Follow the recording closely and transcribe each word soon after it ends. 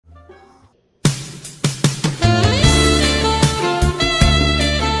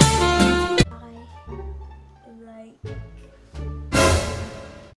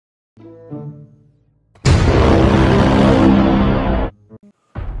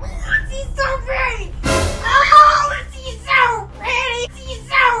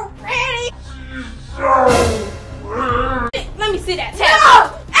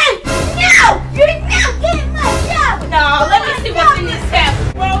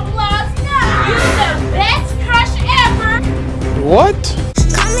What?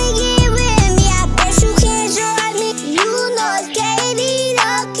 Come and get with me, I bet you can't join me. You know it's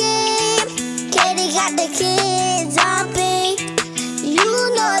kddakid. KD got the kids jumping. You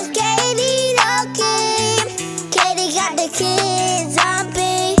know it's kddakid. KD got the kids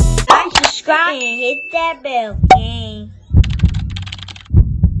jumping. Like, subscribe, and hit that bell, gang.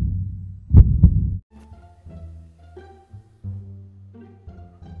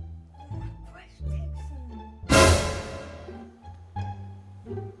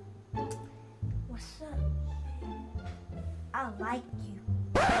 What's up? I like you.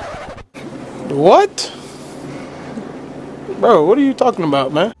 What? Bro, what are you talking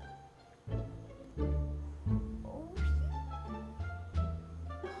about, man?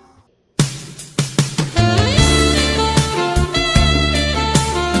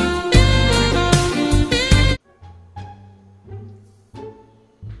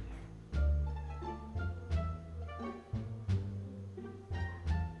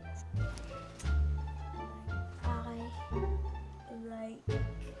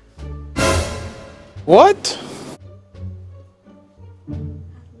 What?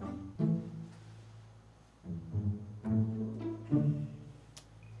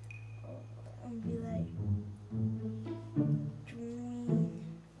 And be like, join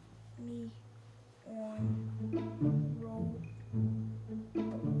me on Roblox.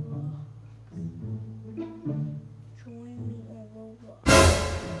 Join me on Roblox.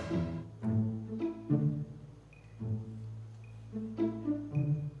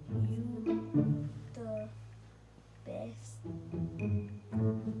 You the best.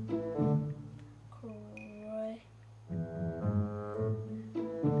 Correct.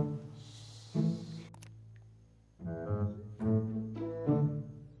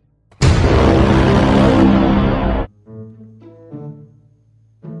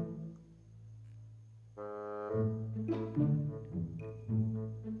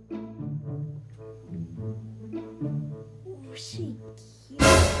 Oh, she cute.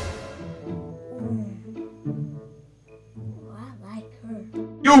 Oh, I like her.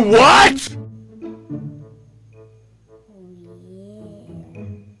 You what? Oh, yeah.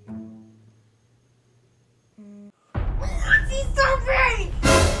 She's so pretty!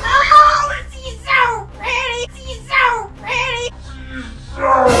 Oh, she's so pretty! She's so pretty! She's so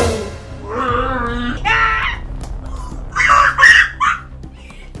pretty!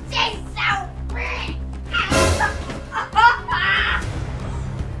 She's so pretty!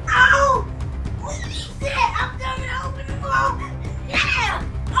 Oh! Holy shit! I'm coming to open the door! Yeah!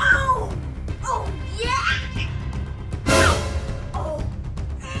 Oh! Oh, yeah! Oh!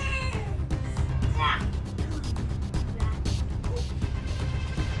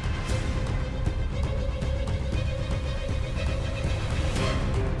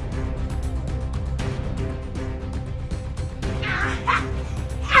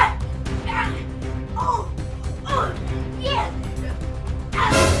 Yeah! Oh! Oh! Yeah!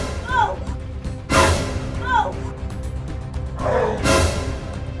 Oh! Oh!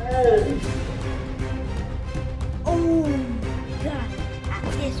 Oh God! I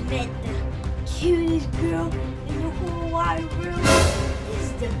just met the cutest girl in the whole wide world. This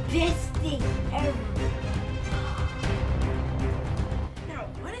is the best thing ever. Now,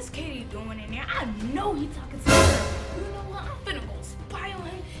 what is Katie doing in there? I know he talking to the girl. You know what? I'm finna go spy on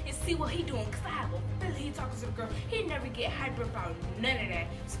him and see what he doing. Cause I have a feeling he talking to the girl. He never get hyper about none of that.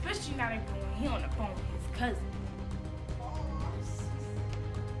 Especially not even when he on the phone with his cousin. Oh,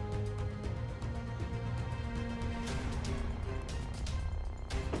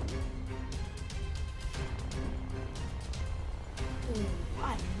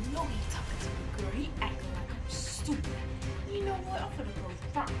 I know he talking to the girl. He acting like I'm stupid. You know what? I'm finna go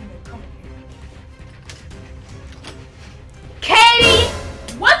find him and come in here. Katie,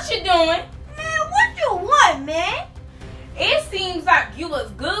 what you doing? Man, what you want, man? It seems like you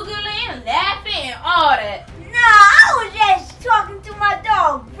was googling, laughing, and all that. Nah, I was just talking to my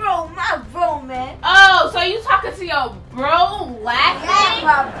dog, bro. My bro, man. Oh, so you talking to your bro, laughing, Yeah,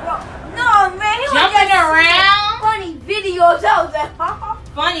 my bro. No, man, he was jumping just around? funny videos. I was like,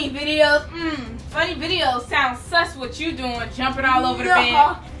 Funny videos. Funny videos sound sus. What you doing, jumping all over the no,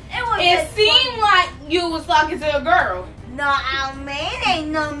 bed? It just seemed funny. like you was talking to a girl. No, man, it ain't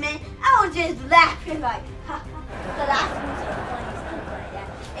no man. I was just laughing like, because I see some funny stuff like that.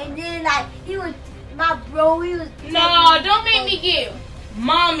 And then like he was, my bro, he was. No, don't make me get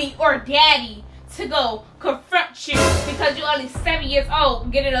mommy or daddy to go confront you because you're only 7 years old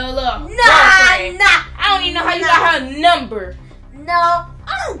and get it a little girlfriend. I don't even know how you got her number. No, I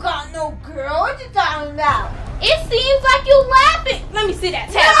don't got no girl. What you talking about? It seems like you laughing. Let me see that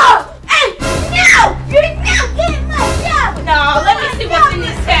tab. No! Hey! No! You're not getting my job! No,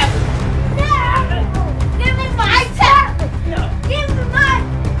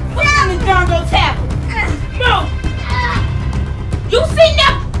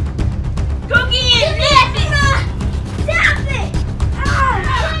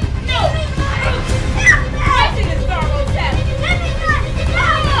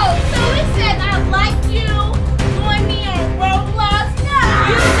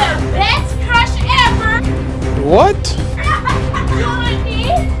 What? Join me?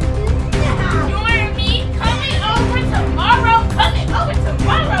 Join me? Coming over tomorrow? Coming over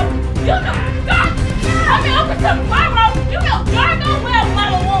tomorrow? You know God. Coming over tomorrow? You know God knows where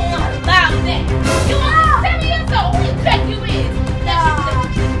Mama won't allow that. You only 7 years old. Who you think you is?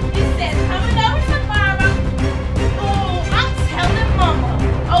 It says coming over tomorrow. Oh, I'm telling Mama.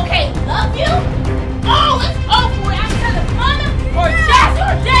 Okay, love you? Oh, it's over with. I'm telling Mama or Jazz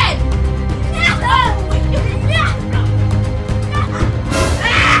or Dad. It's over with.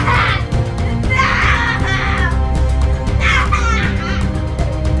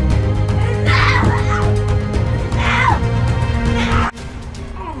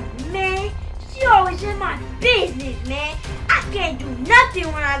 In my business, man. I can't do nothing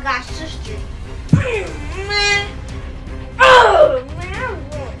when I got sisters. Man. Oh, man.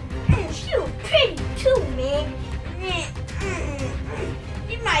 She was pretty too, man.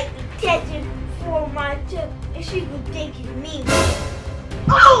 She might be testing for my tip and she could think it's me, man.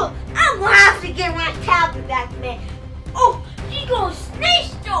 Oh, I'm gonna have to get my tablet back, man. Oh, she gonna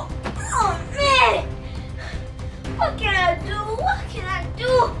snitch though. Oh, man. What can I do? What can I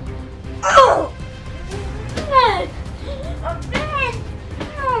do? Oh! Man, I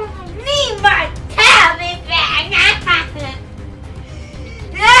need my tablet back.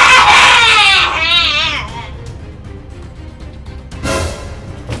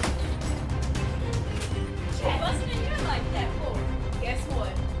 What's in here like that for? Guess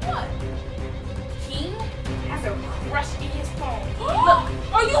what? What? King has a crush in his phone. Look,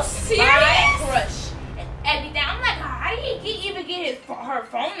 are you serious? Crush. Everything. I'm like, how did he even get her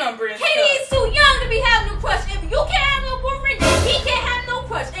phone number and Katie stuff? is too young to be having a crush. If you can't have no boyfriend, then he can't have no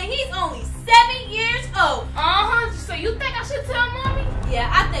crush. And he's only 7 years old. So you think I should tell Mommy? Yeah,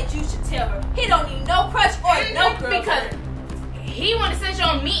 I think you should tell her. He don't need no crush or no girl. Because he want to send you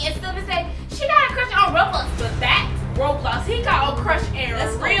on me and stuff and say, she got a crush on Roblox. But that's Roblox. He got a crush in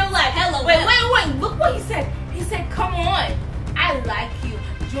real life. Hello. Wait. Look what he said. He said, come on. I like you.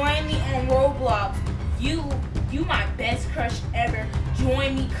 Join me on Roblox. You my best crush ever.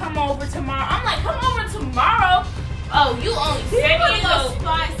 Join me. Come over tomorrow. I'm like, come over tomorrow? Oh, you only 7 years old.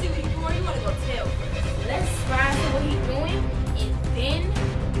 Spy and see what he's doing. You want to go tell first. Let's spy and see what he's doing, and then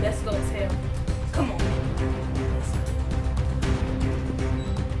let's go tell. Come on.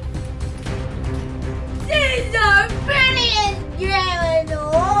 She's the prettiest girl in the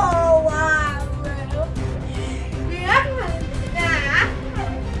whole wide world.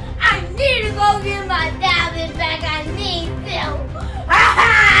 I need to go get my tablet back. I need to.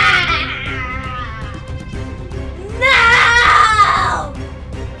 No!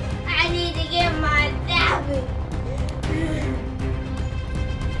 I need to get my tablet.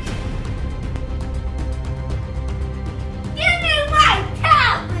 Give me my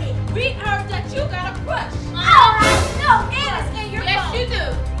tablet! We heard that you got a crush. No, And it's in your Yes, phone. you do.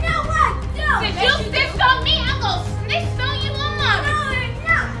 no, I don't. Since you snitched on me, I'm gonna snitch on you on Mommy. No, you're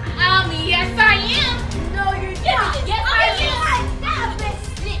not. Yes, I am. No, you're not. Yes, I am.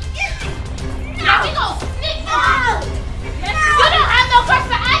 Now we gonna snitch on you. You don't have no crush,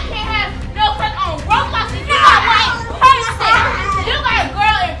 so I can't have no crush on Roblox. And you got one in person. You got a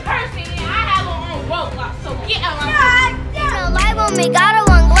girl in person, and I have her on Roblox. So get out of my face. No light on me, got a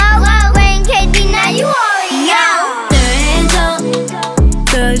one glow. Rain KD, now you already know. Throw your hands up,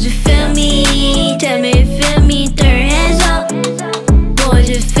 girls, you feel me? Tell me you feel me. Throw your hands up, boys,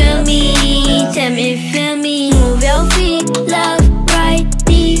 you feel me? Tell me you feel me. Move your feet, left, right,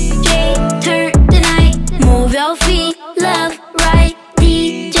 DJ, turn the night. Move your feet, left, right,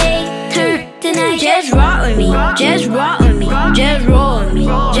 DJ, turn the night. Just rock with me, just rock with me, just roll with me,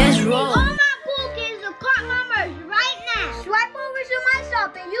 just roll. All my cool kids will caught my merch right now. Swipe over to my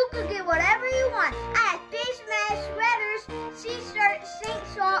shop and you can get whatever you want. I have face masks, sweaters, t-shirts, sink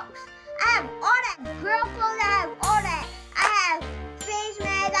socks. I have all that girl clothes. I have all that. I have face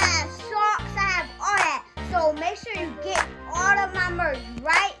masks. I have socks. I have all that. So make sure you get all of my merch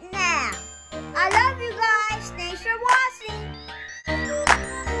right now. I love you guys. Thanks for watching.